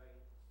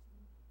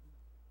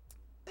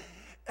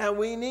 And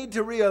we need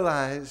to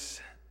realize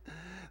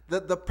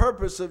that the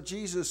purpose of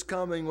Jesus'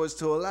 coming was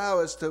to allow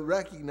us to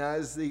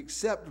recognize the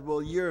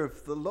acceptable year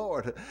of the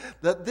Lord.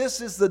 That this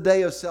is the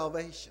day of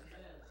salvation.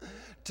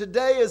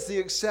 Today is the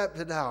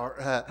accepted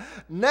hour.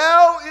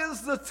 Now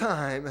is the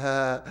time.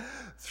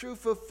 through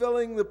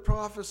fulfilling the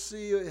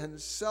prophecy and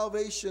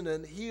salvation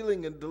and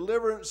healing and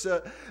deliverance,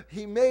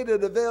 he made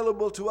it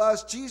available to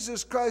us.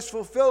 Jesus Christ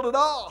fulfilled it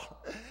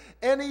all.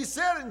 And he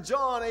said in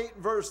John 8,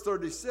 verse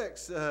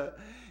 36,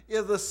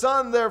 if the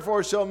Son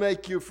therefore shall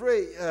make you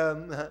free,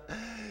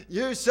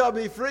 you shall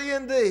be free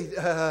indeed.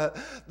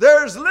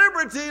 There's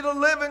liberty to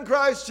live in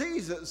Christ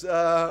Jesus.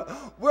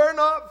 We're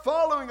not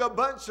following a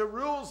bunch of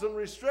rules and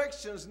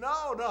restrictions.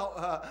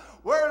 No.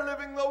 We're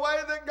living the way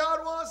that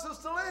God wants us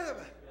to live.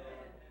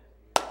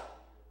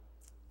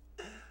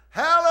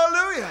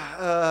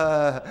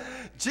 Hallelujah.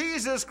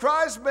 Jesus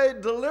Christ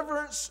made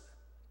deliverance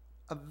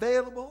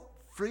available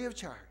free of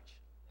charge.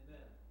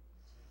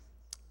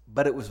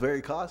 But it was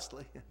very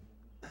costly.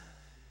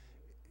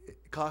 It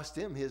cost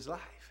him his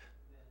life.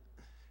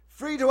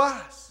 Free to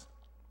us.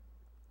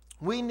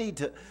 We need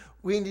to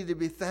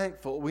be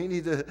thankful. We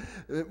need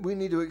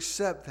to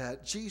accept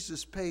that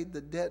Jesus paid the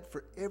debt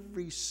for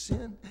every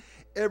sin,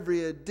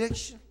 every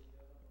addiction,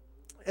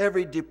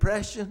 every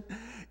depression,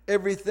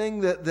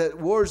 everything that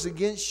wars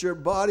against your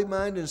body,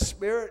 mind, and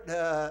spirit.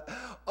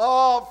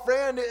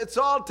 Friend, it's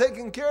all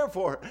taken care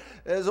for.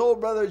 As old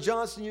Brother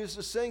Johnson used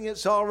to sing,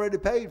 it's already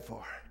paid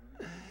for.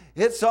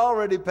 It's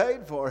already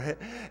paid for.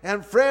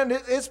 And friend,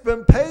 it's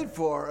been paid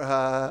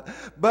for.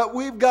 But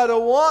we've got to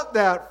want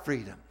that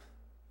freedom.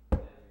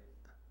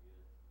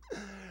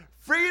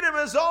 Freedom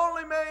is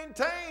only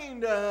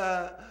maintained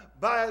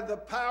by the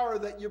power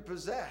that you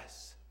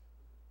possess.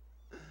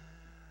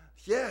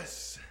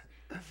 Yes.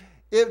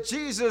 If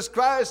Jesus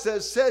Christ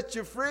has set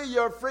you free,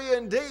 you're free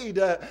indeed.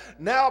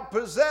 Now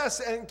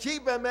possess and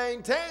keep and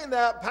maintain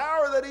that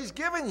power that he's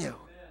given you.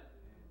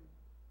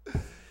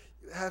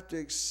 You have to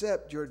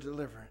accept your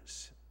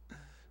deliverance.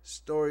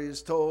 Story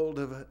is told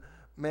of a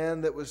man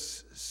that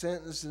was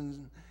sentenced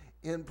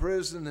in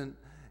prison,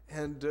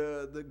 and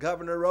the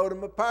governor wrote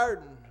him a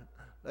pardon,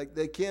 like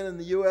they can in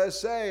the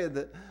USA.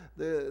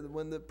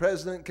 When the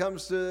president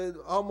comes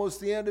to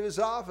almost the end of his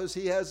office,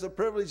 he has the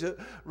privilege of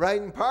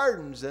writing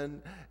pardons,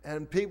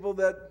 and people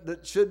that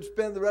should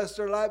spend the rest of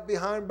their life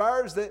behind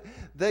bars,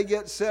 they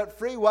get set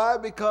free. Why?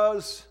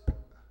 Because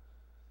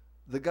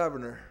the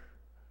governor,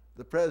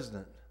 the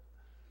president,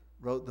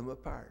 wrote them a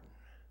pardon.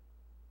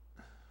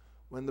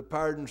 When the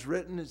pardon's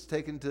written, it's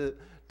taken to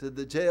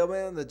the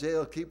jailman. The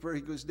jailkeeper, he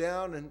goes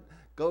down and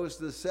goes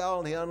to the cell,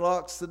 and he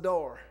unlocks the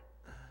door.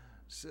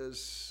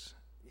 Says,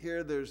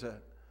 here, there's a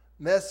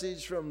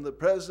message from the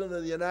President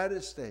of the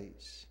United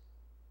States.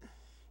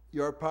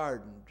 You're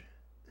pardoned.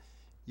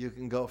 You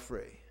can go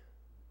free.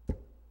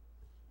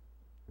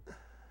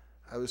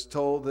 I was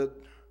told that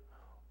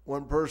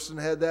one person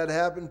had that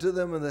happen to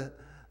them, and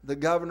the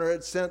governor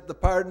had sent the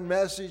pardon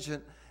message,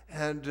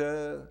 and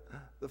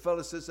the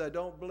fellow says, I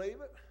don't believe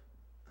it.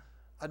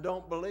 I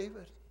don't believe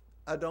it.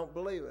 I don't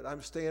believe it.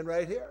 I'm staying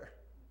right here.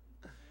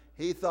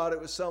 He thought it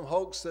was some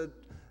hoax that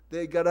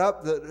they got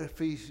up, that if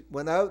he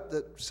went out,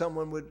 that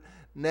someone would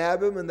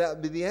nab him and that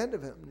would be the end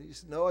of him. And he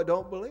said, no, I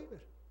don't believe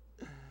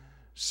it.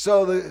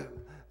 So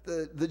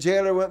the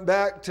jailer went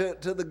back to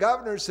the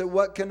governor and said,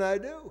 what can I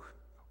do?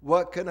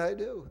 What can I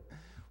do?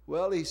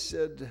 Well, he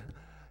said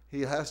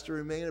he has to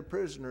remain a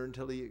prisoner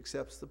until he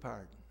accepts the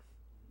pardon.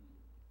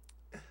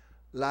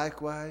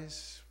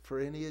 Likewise, for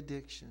any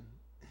addiction,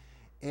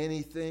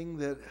 anything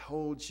that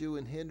holds you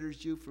and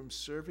hinders you from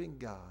serving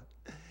God,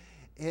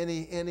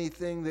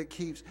 anything that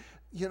keeps,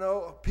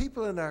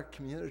 people in our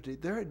community,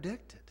 they're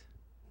addicted.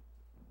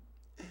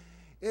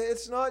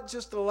 It's not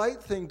just a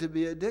light thing to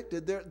be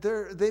addicted.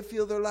 They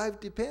feel their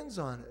life depends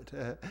on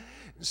it.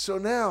 So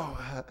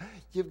now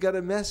you've got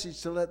a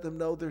message to let them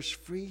know there's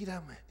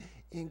freedom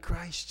in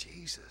Christ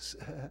Jesus.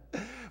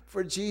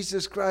 For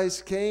Jesus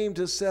Christ came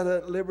to set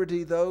at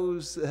liberty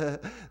those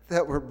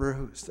that were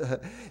bruised.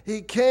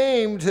 He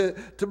came to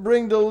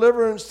bring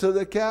deliverance to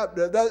the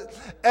captive.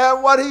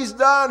 And what he's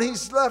done,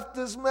 he's left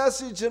this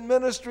message and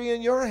ministry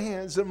in your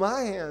hands and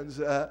my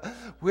hands.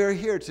 We're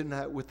here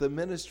tonight with the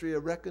ministry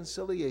of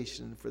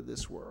reconciliation for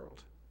this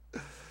world.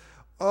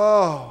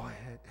 Oh,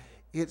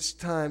 it's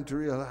time to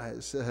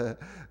realize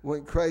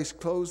when Christ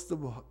closed the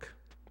book,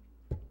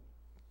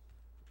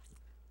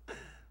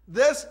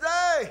 this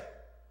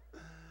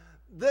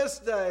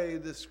day,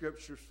 the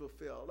scripture's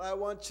fulfilled. I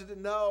want you to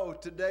know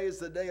today is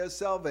the day of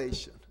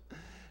salvation.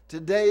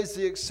 Today is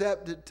the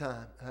accepted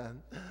time.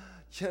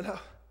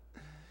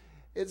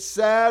 It's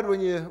sad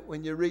when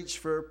you reach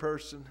for a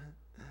person,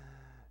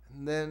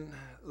 and then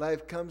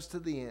life comes to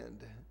the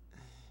end.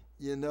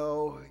 You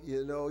know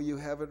you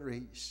haven't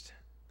reached.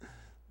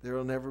 There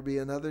will never be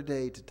another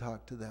day to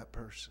talk to that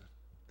person.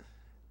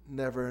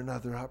 Never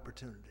another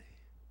opportunity.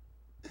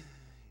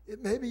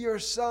 It may be your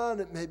son,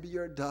 it may be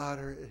your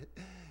daughter,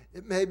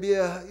 it may be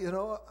a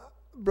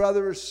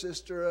brother or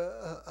sister,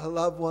 a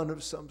loved one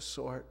of some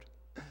sort,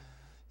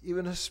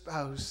 even a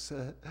spouse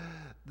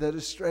that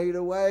is strayed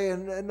away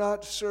and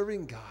not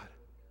serving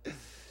God.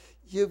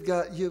 You've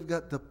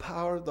got the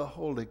power of the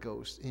Holy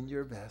Ghost in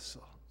your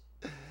vessel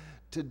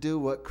to do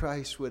what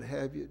Christ would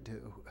have you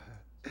do.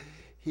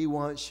 He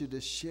wants you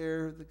to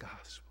share the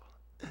gospel.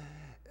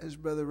 As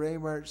Brother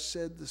Raymart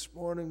said this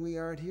morning, we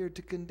aren't here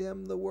to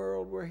condemn the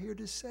world. We're here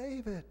to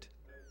save it.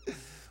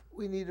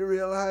 We need to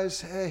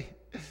realize, hey,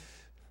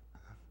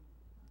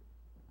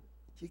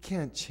 you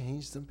can't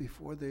change them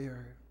before they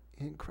are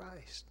in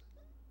Christ.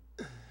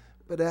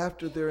 But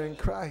after they're in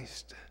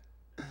Christ,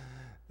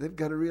 they've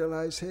got to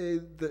realize,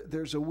 hey,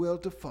 there's a will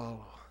to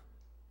follow.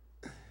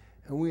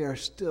 And we are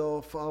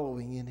still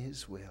following in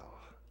His will.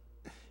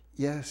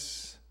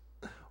 Yes,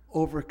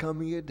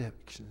 overcoming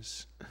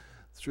addictions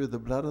through the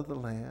blood of the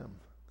Lamb,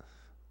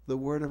 the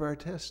word of our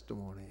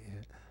testimony,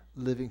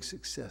 living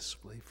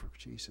successfully for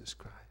Jesus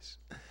Christ.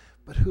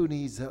 But who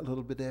needs that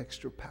little bit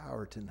extra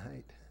power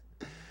tonight?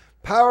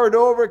 Power to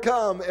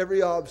overcome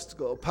every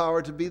obstacle,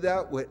 power to be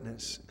that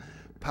witness,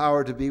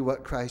 power to be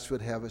what Christ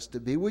would have us to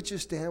be. Would you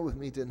stand with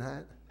me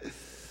tonight?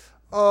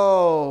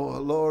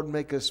 Oh, Lord,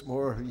 make us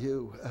more of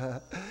you.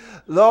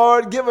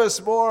 Lord, give us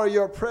more of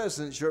your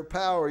presence, your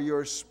power,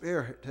 your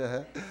spirit.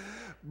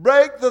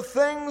 Break the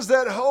things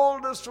that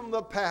hold us from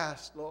the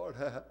past, Lord.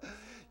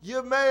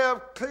 You may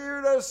have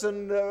cleared us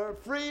and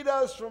freed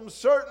us from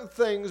certain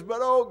things, but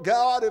oh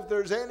God, if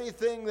there's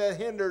anything that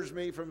hinders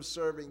me from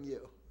serving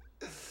you,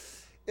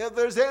 if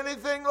there's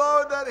anything,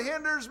 Lord, that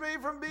hinders me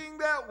from being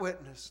that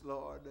witness,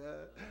 Lord,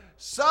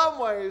 some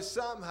way,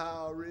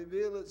 somehow,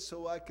 reveal it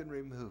so I can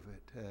remove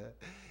it.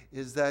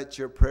 Is that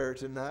your prayer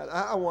tonight?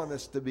 I want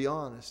us to be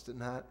honest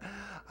tonight.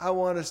 I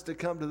want us to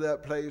come to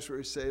that place where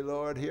we say,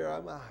 Lord, here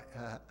am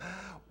I.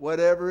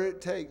 Whatever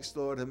it takes,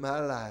 Lord, in my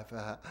life,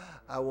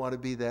 I want to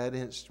be that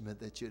instrument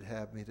that you'd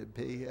have me to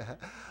be.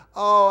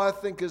 I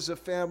think as a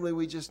family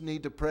we just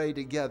need to pray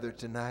together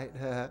tonight.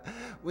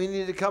 We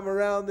need to come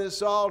around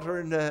this altar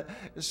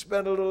and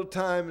spend a little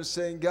time and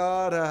saying,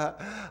 God,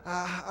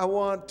 I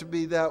want to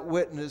be that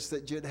witness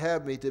that you'd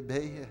have me to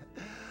be.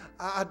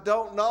 I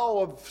don't know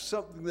of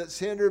something that's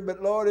hindered,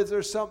 but Lord, if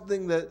there's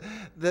something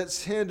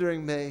that's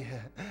hindering me,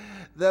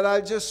 that I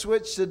just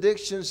switched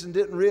addictions and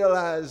didn't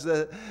realize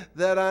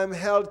that I'm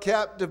held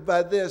captive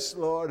by this,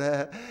 Lord,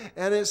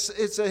 and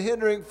it's a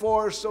hindering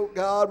force, so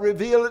God,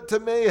 reveal it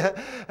to me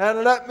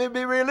and let me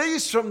be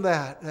released from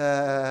that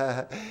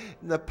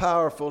in the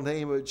powerful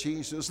name of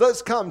Jesus.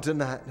 Let's come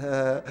tonight.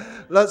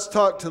 Let's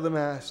talk to the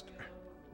Master.